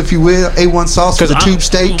 sauce, if you will. A1 sauce for the tube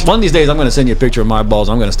steak. One of these days, I'm going to send you a picture of my balls.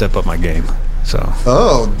 I'm going to step up my game. So.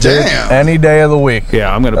 Oh, damn. Any day of the week.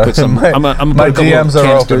 Yeah, I'm going to put some. My- I'm gonna my put a couple DMs are open,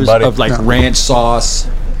 canisters buddy. of like ranch sauce.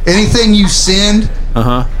 Anything you send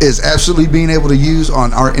Uh-huh. is absolutely being able to use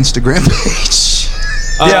on our Instagram page.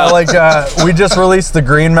 Yeah, like we just released the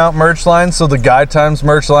Greenmount merch line, so the Guy Times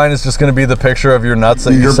merch line is just going to be the picture of your nuts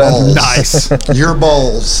that you Your send. balls. Nice. Your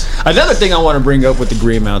balls. Another thing I want to bring up with the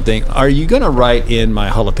Greenmount thing: are you going to write in my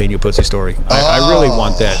jalapeno pussy story? I really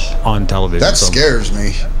want that on television. That so scares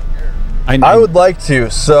me. I would like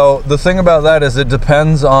to. So the thing about that is it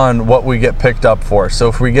depends on what we get picked up for. So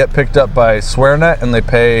if we get picked up by SwearNet and they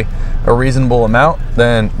pay a reasonable amount,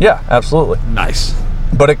 then yeah, absolutely. Nice.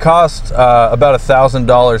 But it costs about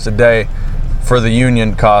 $1,000 a day for the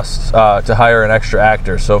union costs to hire an extra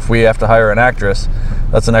actor. So if we have to hire an actress,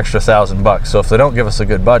 that's an extra $1,000. So if they don't give us a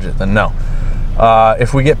good budget, then no.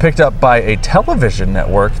 If we get picked up by a television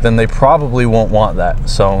network, then they probably won't want that.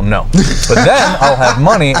 So no. But then I'll have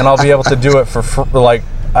money and I'll be able to do it for like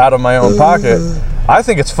out of my own pocket. I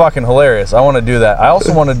think it's fucking hilarious. I want to do that. I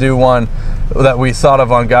also want to do one that we thought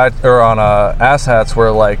of on Asshats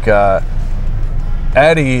where like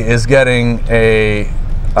Eddie is getting a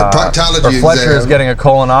proctology or Fletcher exam. is getting a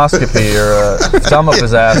colonoscopy or a thumb up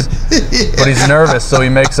his ass, but he's nervous, so he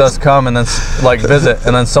makes us come and then like visit,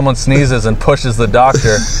 and then someone sneezes and pushes the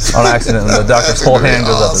doctor on accident, and the doctor's whole hand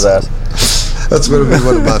goes up his ass. That's going to be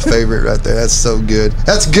one of my favorite right there. That's so good.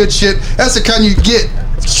 That's good shit. That's the kind you get.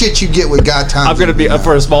 Shit you get with Guy Times. I'm gonna be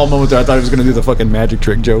for a small moment there. I thought he was gonna do the fucking magic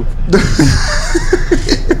trick joke.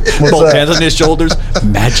 Both that? hands on his shoulders.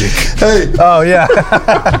 Magic. Hey. Oh yeah.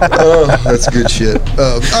 Oh, that's good shit.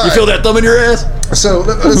 All You right. feel that thumb in your ass? So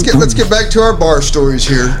let's get back to our bar stories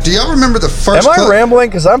here. Do y'all remember the first? Am I club? rambling?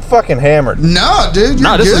 Because I'm fucking hammered. No, dude. You're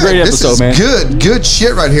No, this is a good. great episode, man. Good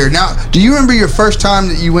shit right here. Now, do you remember your first time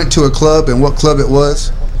that you went to a club and what club it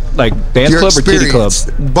was? Like dance Your club or kitty club?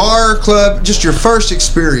 experience. Bar, club, just your first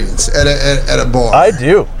experience at a bar. I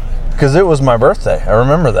do. because it was my birthday. I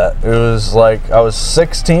remember that. It was like I was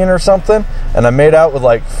 16 or something, and I made out with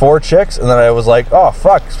like 4 chicks, and then I was like, oh,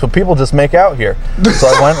 fuck, so people just make out here. So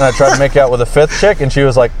I went and I tried to make out with a 5th chick, and she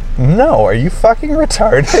was like, no, are you fucking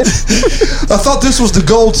retarded? I thought this was the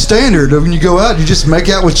gold standard of when you go out, you just make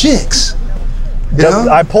out with chicks. You know?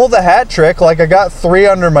 I pulled the hat trick. Like, I got 3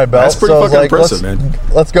 under my belt. That's pretty fucking impressive, man.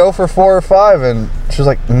 Let's go for 4 or 5. And she was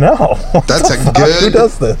like, no. That's a good... Who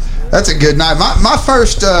does this? That's a good night. My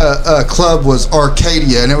first club was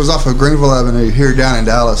Arcadia, and it was off of Greenville Avenue here down in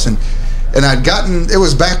Dallas. And I'd gotten... It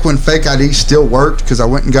was back when fake ID still worked, because I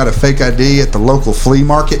went and got a fake ID at the local flea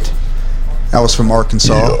market. I was from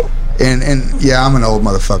Arkansas. Yeah. And yeah, I'm an old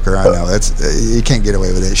motherfucker. I know that's you can't get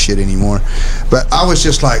away with that shit anymore. But I was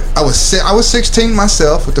just like, I was 16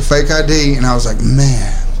 myself with the fake ID, and I was like,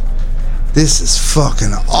 man, this is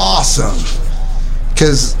fucking awesome.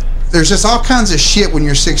 Because there's just all kinds of shit when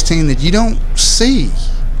you're 16 that you don't see,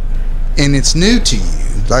 and it's new to you.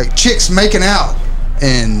 Like chicks making out,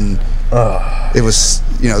 and it was,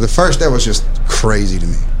 you know, that was just crazy to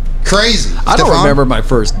me. Crazy. I don't remember my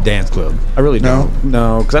first dance club. I really don't.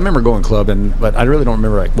 No, because I remember going clubbing, but I really don't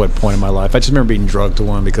remember like what point in my life. I just remember being drugged to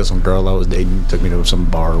one because some girl I was dating took me to some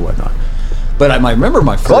bar or whatnot. But I remember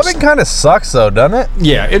my first... Clubbing kind of sucks, though, doesn't it?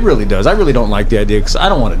 Yeah, it really does. I really don't like the idea because I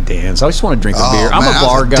don't want to dance. I just want to drink a beer. I'm a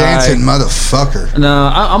bar guy. Dancing motherfucker.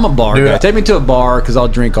 No, I'm a bar guy. Take me to a bar because I'll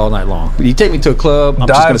drink all night long. You take me to a club, I'm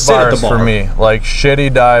just going to sit at the bar. For me, like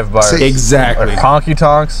shitty dive bars. Exactly. Like honky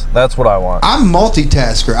tonks. That's what I want. I'm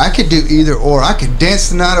multitasker. I could do either or. I could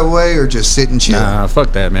dance the night away or just sit and chill. Nah,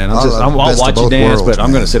 fuck that, man. I'll watch you dance, but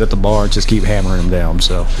I'm going to sit at the bar and just keep hammering them down.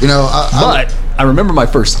 So, you know, I remember my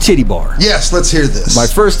first titty bar. Yes, let's hear this. My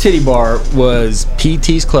first titty bar was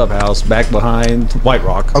PT's Clubhouse back behind White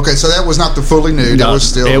Rock. Okay, so that was not the fully nude. No,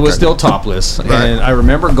 it was still topless. Right. And I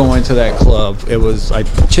remember going to that club. I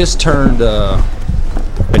just turned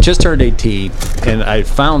 18, and I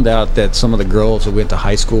found out that some of the girls we went to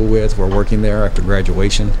high school with were working there after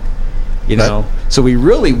graduation. You know, so we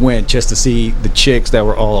really went just to see the chicks that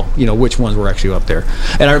were all, you know, which ones were actually up there.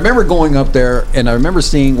 And I remember going up there, and I remember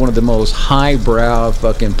seeing one of the most highbrow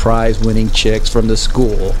fucking prize-winning chicks from the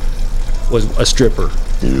school was a stripper.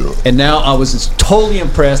 Yeah. And now I was totally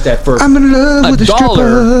impressed that for I'm in love with a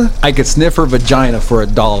stripper, I could sniff her vagina for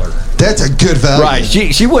 $1. That's a good value. Right.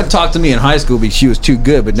 She wouldn't talk to me in high school because she was too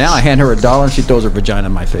good, but now I hand her $1 and she throws her vagina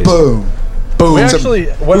in my face. Boom. We actually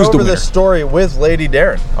went over this story with Lady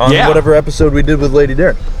Darren on whatever episode we did with Lady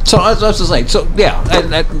Darren. So I was just like, so yeah,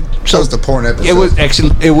 that was the porn episode.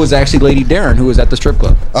 It was actually Lady Darren who was at the strip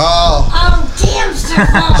club. Oh damn, strip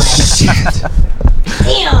club! Shit.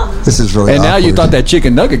 Damn. This is really. And awkward. now you thought that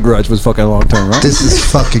chicken nugget grudge was fucking long term, right? This is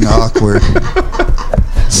fucking awkward.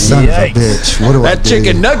 Son of a bitch. What do I do? That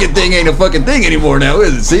chicken nugget thing ain't a fucking thing anymore now,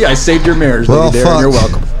 is it? See, I saved your marriage, Lady Darren. You're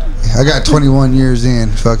welcome. I got 21 years in.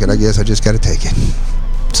 Fuck it. I guess I just got to take it.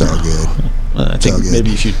 It's all good. I think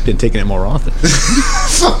maybe you should have been taking it more often.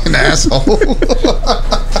 Fucking asshole.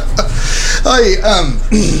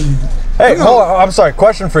 Hey, hold on. I'm sorry.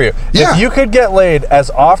 Question for you. Yeah. If you could get laid as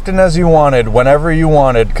often as you wanted, whenever you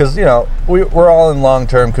wanted, because, you know, we're all in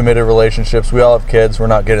long-term committed relationships. We all have kids. We're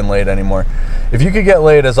not getting laid anymore. If you could get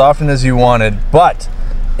laid as often as you wanted, but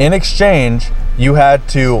in exchange, you had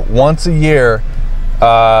to, once a year,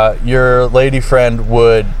 your lady friend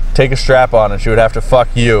would take a strap on and she would have to fuck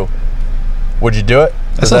you. Would you do it?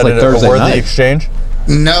 That sounds like Thursday a worthy night. exchange?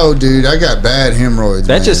 No, dude, I got bad hemorrhoids.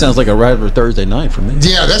 That just sounds like a regular Thursday night for me.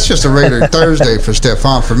 Yeah, that's just a regular Thursday for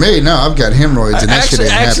Stefan. For me, no, I've got hemorrhoids, and that shit ain't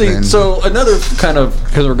happening. So another kind of,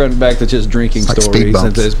 because we're going back to just drinking stories,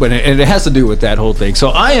 and it has to do with that whole thing. So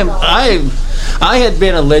I had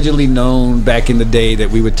been allegedly known back in the day that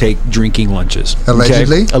we would take drinking lunches.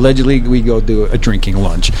 Allegedly? Okay? Allegedly, we go do a drinking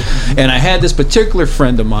lunch, and I had this particular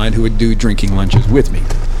friend of mine who would do drinking lunches with me.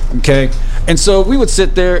 Okay, and so we would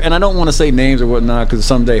sit there, and I don't want to say names or whatnot because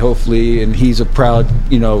someday, hopefully, and he's a proud,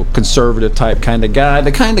 you know, conservative type kind of guy,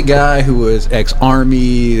 the kind of guy who was ex-army,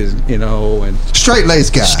 you know, and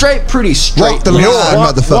straight-laced guy, pretty straight. Walk the line,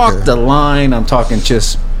 motherfucker. Walk the line. I'm talking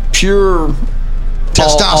just pure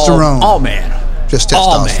testosterone. All man. Just testosterone.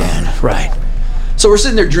 All man. Right. So we're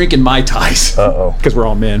sitting there drinking Mai Tais. Uh-oh. Because we're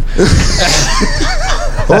all men.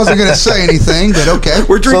 I wasn't going to say anything, but okay.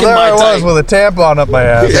 We're drinking so there Mai I Tai. was with a tampon up my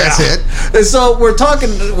ass. That's it. And so we're talking.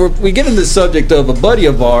 We get in the subject of a buddy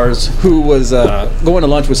of ours who was going to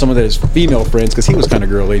lunch with some of his female friends because he was kind of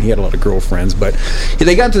girly and he had a lot of girlfriends. But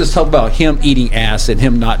they got to this talk about him eating ass and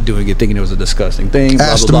him not doing it, thinking it was a disgusting thing. Blah,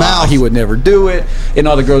 Ass blah, to blah. mouth. He would never do it. And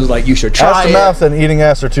all the girls were like, "You should try Ass to it." mouth and eating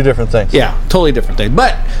ass are two different things. Yeah, totally different thing.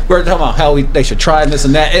 But we're talking about how they should try this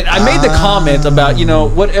and that. And I made the comment about,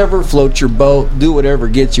 whatever floats your boat, do whatever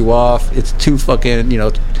gets you off. It's too fucking,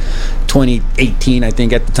 2018, I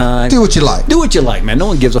think, at the time. Do what you like. Do what you like, man. No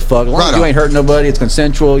one gives a fuck. As long as you ain't hurting nobody, it's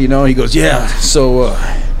consensual, He goes, yeah, so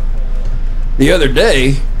the other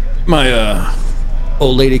day, my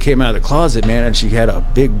old lady came out of the closet, man, and she had a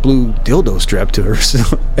big blue dildo strapped to her.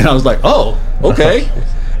 And I was like, oh, okay.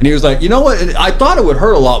 And he was like, you know what? I thought it would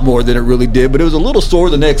hurt a lot more than it really did, but it was a little sore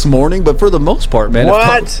the next morning. But for the most part, man,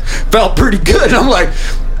 it felt pretty good. And I'm like,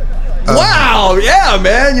 wow, yeah,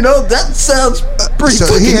 man. That sounds pretty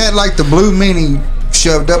So he had like the blue meanie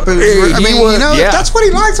shoved up. That's what he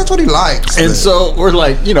likes. That's what he likes. And so we're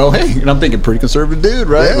like, hey, and I'm thinking pretty conservative dude,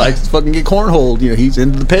 right? Yeah. Likes to fucking get cornholed. He's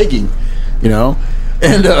into the pegging,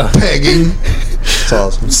 And pegging. That's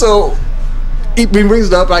awesome. So he brings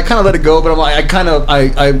it up, and I kind of let it go, but I'm like,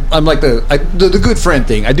 I'm like the good friend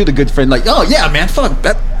thing. I do the good friend, like, oh yeah, man, fuck,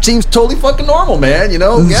 that seems totally fucking normal, man. Yeah,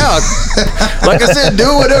 like I said,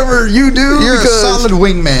 do whatever you do. You're a solid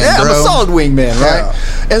wingman. Yeah, bro. I'm a solid wingman, right?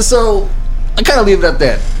 Yeah. And so I kind of leave it at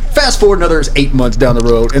that. Fast forward another 8 months down the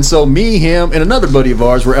road, and so me, him, and another buddy of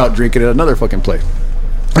ours were out drinking at another fucking place.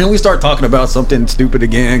 And we start talking about something stupid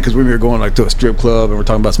again because we were going to a strip club and we're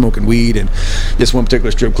talking about smoking weed. And this one particular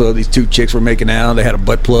strip club, these two chicks were making out. They had a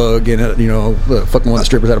butt plug in it, the fucking one of the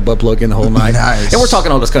strippers had a butt plug in the whole night. Nice. And we're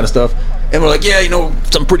talking all this kind of stuff. And we're like, yeah,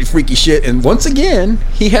 some pretty freaky shit. And once again,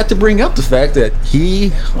 he had to bring up the fact that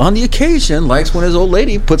he, on the occasion, likes when his old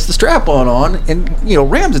lady puts the strap on and,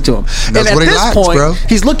 rams it to him. That's and at what he this likes, point, bro.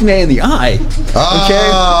 he's looking at it in the eye.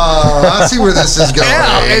 Oh, I see where this is going.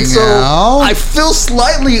 Yeah, and so I feel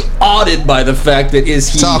slightly awed by the fact that is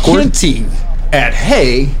he hinting at,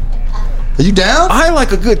 hey, are you down? I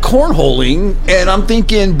like a good cornholing, and I'm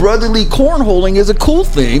thinking brotherly cornholing is a cool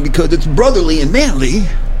thing because it's brotherly and manly.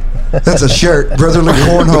 That's a shirt, brotherly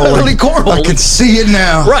cornholing. Brotherly cornholing. I can see it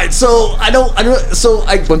now. Right. So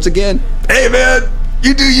I once again, hey man,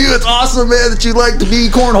 you do you. It's awesome, man, that you like to be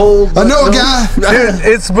cornholed. I know a guy. Dude,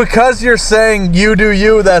 it's because you're saying you do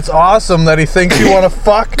you. That's awesome that he thinks you want to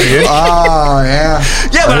fuck, dude. Oh yeah.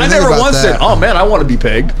 Yeah, but I never once said, oh man, I want to be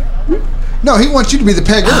pegged. No, he wants you to be the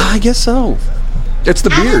pegger. I guess so. It's the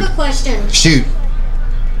beard. I have a question. Shoot.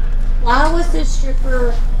 Why was the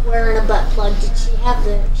stripper wearing a butt plug? Did she have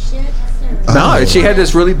the shit? No, she had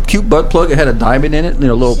this really cute butt plug. It had a diamond in it, a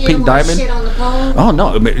little she pink diamond. Shit on the pole? Oh no,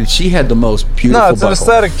 I mean, she had the most beautiful. No, it's an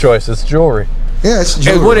aesthetic choice. It's jewelry. Yeah, it's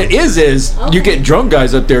jewelry. And what it is you get drunk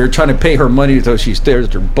guys up there trying to pay her money until she stares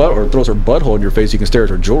at her butt or throws her butthole in your face. You can stare at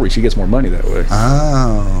her jewelry. She gets more money that way.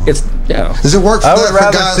 Oh, it's Does it work for I would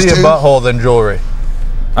rather guys see too? a butthole than jewelry.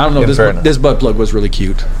 I don't know. This butt plug was really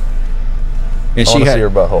cute. And I she had see her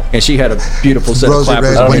butthole. And she had a beautiful set of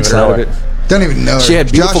clappers on each side of it. Don't even know. She had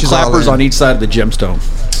beautiful Josh is clappers on each side of the gemstone.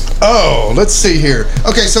 Oh, let's see here.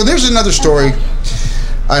 Okay, so there's another story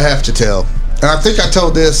I have to tell. And I think I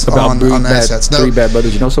told this About on Assets. No, Three Bad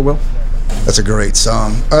Brothers You Know So Well? That's a great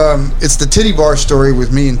song. It's the titty bar story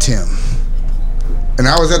with me and Tim. And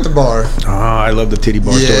I was at the bar. Oh, I love the titty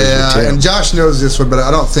bar stories with Tim. And Josh knows this one, but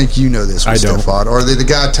I don't think you know this one, I don't. Stefan, or the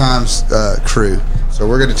Guy Times crew. So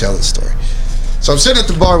we're going to tell this story. So I'm sitting at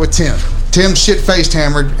the bar with Tim. Tim's shit-faced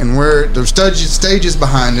hammered, and the stage is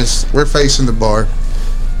behind us. We're facing the bar.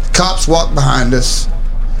 Cops walk behind us.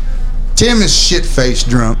 Tim is shit-faced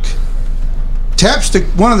drunk. Taps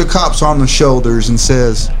one of the cops on the shoulders and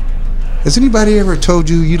says, has anybody ever told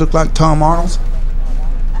you look like Tom Arnold?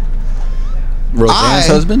 Roseanne's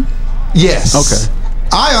husband? Yes. Okay.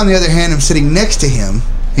 I, on the other hand, am sitting next to him.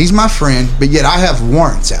 He's my friend, but yet I have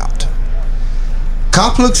warrants out.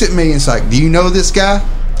 Cop looks at me and is like, do you know this guy?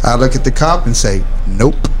 I look at the cop and say,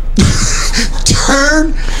 nope.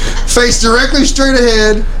 Turn, face directly straight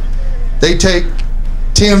ahead. They take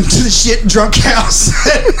Tim to the shit drunk house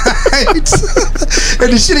at night.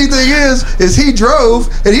 And the shitty thing is he drove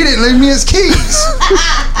and he didn't leave me his keys.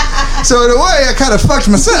 So in a way, I kind of fucked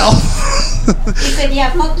myself. You said,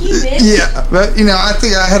 yeah, fuck you, bitch. Yeah, but I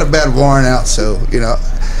think I had a bad warrant out, so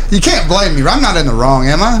you can't blame me. I'm not in the wrong,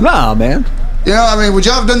 am I? Nah, man. Would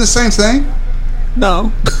y'all have done the same thing?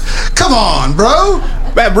 No. Come on, bro.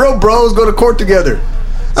 Man, bros go to court together.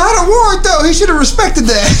 I had a warrant, though. He should have respected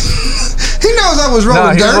that. He knows I was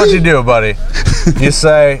rolling dirty. Here's what you do, buddy. You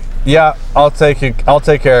say, yeah, I'll take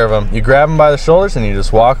care of him. You grab him by the shoulders and you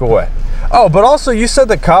just walk away. Oh, but also you said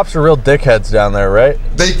that cops are real dickheads down there, right?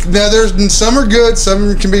 There's some are good,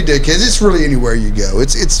 some can be dickheads. It's really anywhere you go.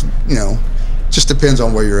 It's just depends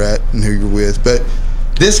on where you're at and who you're with. But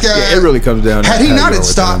this guy, it really comes down. Had he not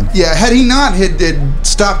had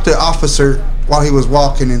stopped the officer while he was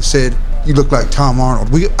walking and said, "You look like Tom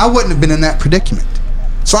Arnold," I wouldn't have been in that predicament.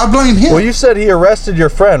 So I blame him. Well, you said he arrested your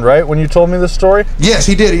friend, right? When you told me this story. Yes,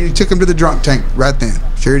 he did. He took him to the drunk tank right then.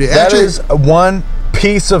 Sure did. That is one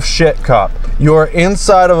piece of shit, cop. You're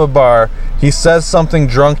inside of a bar. He says something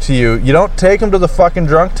drunk to you. You don't take him to the fucking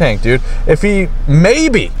drunk tank, dude. If he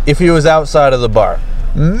was outside of the bar,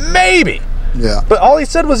 maybe. Yeah. But all he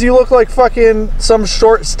said was you look like fucking some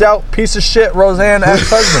short, stout piece of shit Roseanne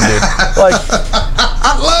ex-husband, dude. Like,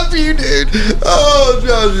 I love you, dude. Oh,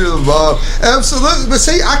 Josh, you're the bomb. Absolutely. But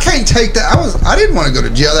see, I can't take that. I didn't want to go to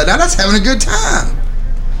jail that night. I was having a good time.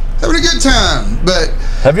 But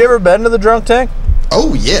have you ever been to the drunk tank?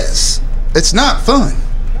 Oh, yes. It's not fun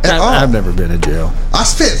at all. I've never been in jail. I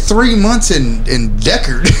spent 3 months in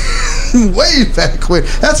Deckard way back when.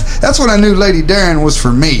 That's when I knew Lady Darren was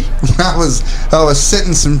for me. I was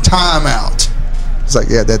sitting some time out. It's like,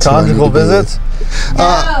 yeah, that's conjugal visits.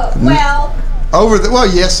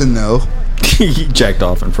 Yes and no. He jacked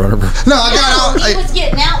off in front of her. No, he was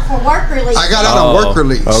getting out for work release. I got out on work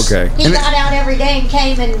release. Okay. He got out every day and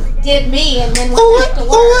came and did me, and then went back to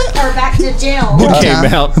work or back to jail.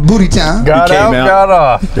 Booty time. Got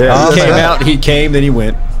off. Yeah, he came out. He came, then he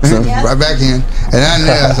went. So, right back in, and I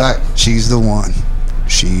knew I was like, she's the one.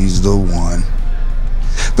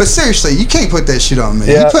 But seriously, you can't put that shit on me.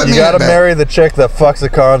 Yeah, you gotta marry the chick that fucks a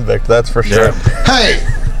convict. That's for sure. Yeah. Hey.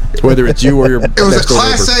 Whether it's you or your it was a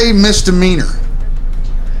Class A misdemeanor.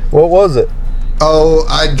 What was it? Oh,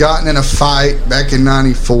 I'd gotten in a fight back in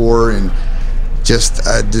 '94, and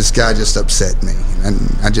this guy just upset me, and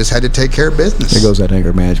I just had to take care of business. There goes that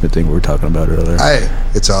anger management thing we were talking about earlier. Hey,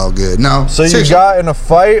 it's all good. No, so seriously. You got in a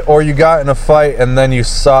fight, or you got in a fight and then you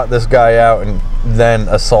sought this guy out and then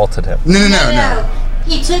assaulted him? No.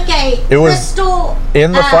 He took a crystal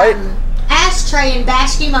in the fight ashtray and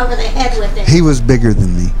bashed him over the head with it. He was bigger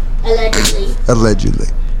than me. Allegedly.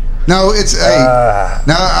 No, it's I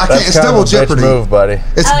can't. It's double jeopardy. Move, buddy.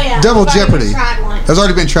 It's double jeopardy. It's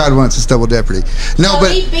already been tried once. It's double jeopardy. No,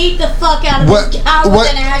 but he beat the fuck out of this guy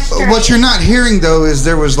with an ashtray. What you're not hearing though is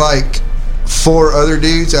there was like 4 other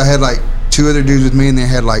dudes. I had like 2 other dudes with me, and they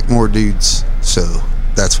had like more dudes. So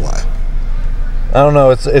that's why. I don't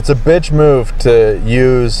know. It's a bitch move to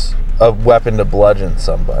use a weapon to bludgeon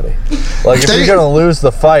somebody. Like, if you're gonna lose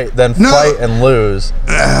the fight, then fight and lose.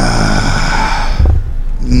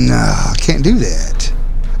 No, I can't do that.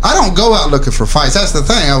 I don't go out looking for fights. That's the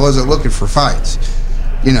thing. I wasn't looking for fights.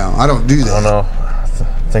 I don't do that. I don't know. I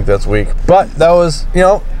think that's weak. But that was,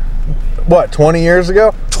 what, 20 years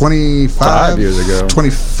ago? 25 years ago.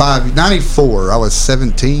 94. I was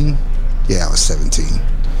 17. Yeah, I was 17.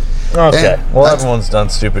 Okay. Well, everyone's done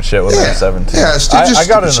stupid shit when they're 17. Yeah, I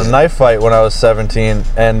got in a knife fight when I was 17,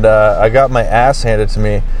 and I got my ass handed to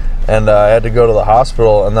me, and I had to go to the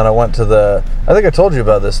hospital, and then I went to I think I told you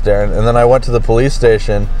about this, Darren, and then I went to the police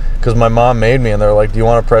station because my mom made me, and they're like, do you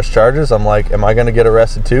want to press charges? I'm like, am I going to get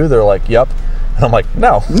arrested too? They're like, yep. And I'm like,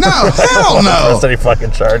 no. No, hell no. Press any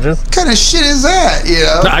fucking charges. What kind of shit is that,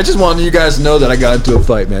 No, I just wanted you guys to know that I got into a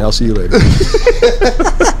fight, man. I'll see you later.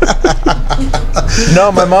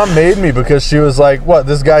 No, my mom made me because she was like, what,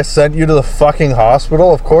 this guy sent you to the fucking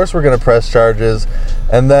hospital? Of course we're going to press charges.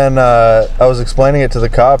 And then I was explaining it to the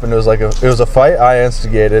cop, and it was like it was a fight I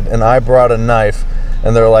instigated, and I brought a knife.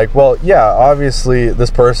 And they're like, well, yeah, obviously this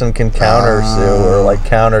person can counter-sue or like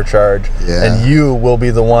countercharge, and you will be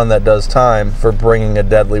the one that does time for bringing a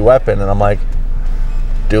deadly weapon. And I'm like,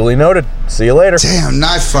 duly noted. See you later. Damn,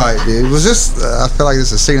 knife fight, dude. Was this? I feel like this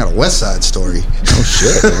is a scene out of West Side Story. Oh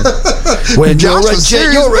shit, man. When you're a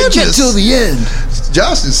jet till the end.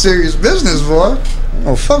 Josh is serious business, boy.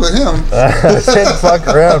 Oh, fuck with him. I didn't fuck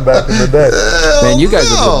around back in the day. Man, you guys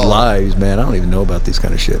have lived lives, man. I don't even know about these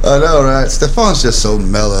kind of shit. I know, right? Stefan's just so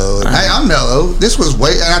mellow. Hey, I'm mellow. This was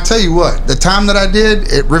and I tell you what, the time that I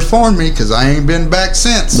did, it reformed me because I ain't been back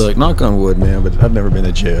since. Look, knock on wood, man, but I've never been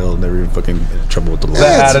to jail, never even fucking been in trouble with the law.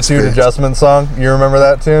 That Attitude Adjustment song, you remember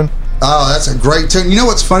that tune? Oh, that's a great tune. You know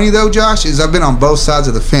what's funny, though, Josh, is I've been on both sides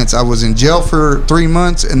of the fence. I was in jail for 3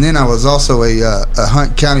 months, and then I was also a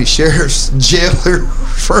Hunt County Sheriff's jailer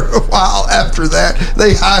for a while after that.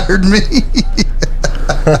 They hired me.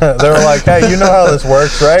 They were like, hey, you know how this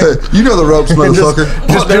works, right? You know the ropes, motherfucker.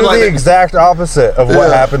 Just do the exact opposite of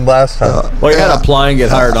what happened last time. Well, you had to apply and get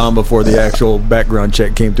hired on before the actual background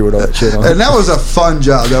check came through with all that shit on. And that was a fun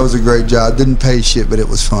job. That was a great job. Didn't pay shit, but it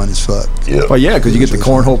was fun as fuck. Well, yeah, because you get the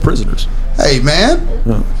cornhole prisoners. Hey, man.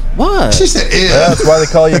 What? She said, "Yeah." That's why they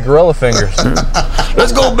call you Gorilla Fingers.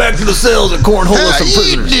 Let's go back to the cells and cornhole us some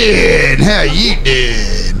prisoners. How you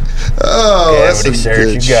did? Oh, yeah, that's but some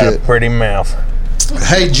serious. good You got shit. a pretty mouth.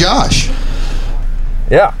 Hey, Josh.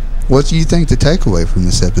 Yeah. What do you think the takeaway from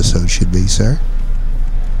this episode should be, sir?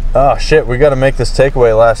 Oh shit, we got to make this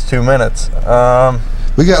takeaway last 2 minutes.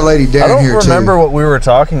 We got Lady Darren here too. I don't remember what we were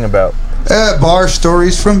talking about. Bar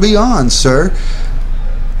Stories from Beyond, sir.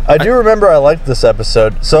 I do remember I liked this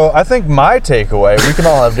episode. So I think my takeaway, we can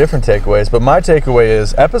all have different takeaways, but my takeaway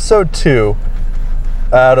is episode 2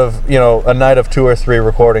 out of, a night of 2 or 3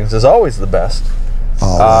 recordings is always the best.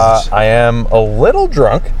 I am a little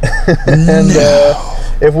drunk. And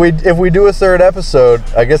if we do a third episode,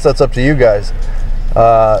 I guess that's up to you guys.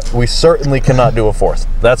 We certainly cannot do a fourth.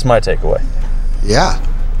 That's my takeaway. Yeah.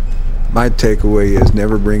 My takeaway is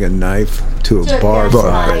never bring a knife to a bar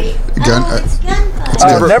fight.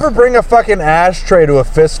 Never bring a fucking ashtray to a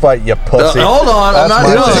fist fight, you pussy. Hold on, I'm not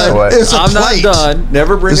done. I'm not plate. done.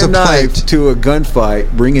 Never bring a knife to a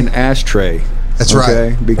gunfight. Bring an ashtray. That's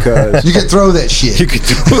right. Because you can throw that shit. You can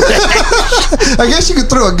do that. I guess you could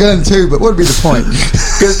throw a gun too, but what would be the point?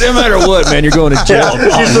 Because no matter what, man, you're going to jail.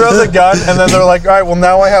 You throw the gun, and then they're like, all right, well,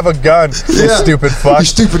 now I have a gun. You stupid fuck. You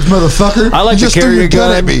stupid motherfucker. I like you to just carry threw a your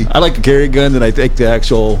gun at me. I like to carry a gun, then I take the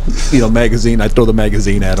actual, magazine. I throw the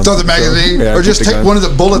magazine at them. Throw the magazine? So, or just take one of the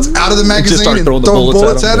bullets out of the magazine just start and throwing throw the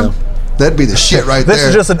bullets at them? That'd be the shit right This there.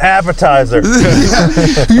 is just an appetizer. You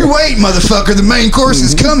wait, motherfucker. The main course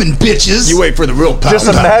is coming, bitches. You wait for the real power. Just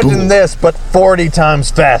imagine this, but 40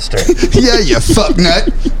 times faster. Yeah, you fuck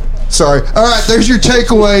nut. Sorry. All right, there's your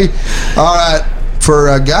takeaway. All right,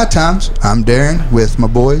 for Guy Times, I'm Darren with my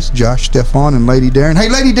boys, Josh, Stefan, and Lady Darren. Hey,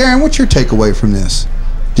 Lady Darren, what's your takeaway from this?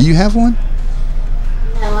 Do you have one?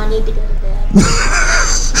 No, I need to go to bed.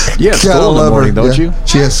 You have school in the morning, don't you?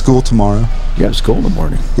 She has school tomorrow. You have school in the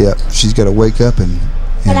morning. Yep, she's got to wake up and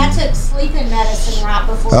But I took sleeping medicine right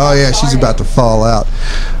before. oh, I yeah, she's started. about to fall out.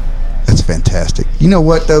 That's fantastic. You know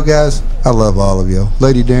what, though, guys? I love all of you.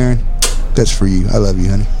 Lady Darren, that's for you. I love you,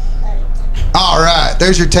 honey. All right,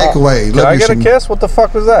 there's your takeaway. Can I get a kiss? What the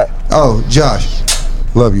fuck was that? Oh, Josh,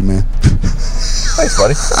 love you, man. Thanks,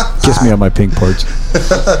 buddy. Kiss me on my pink parts.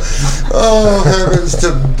 Oh, heavens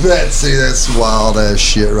to Betsy. That's wild ass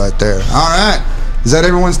shit right there. All right. Is that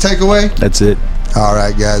everyone's takeaway? That's it. All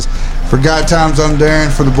right, guys. For God Times, I'm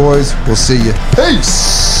Darren. For the boys, we'll see you.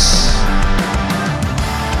 Peace.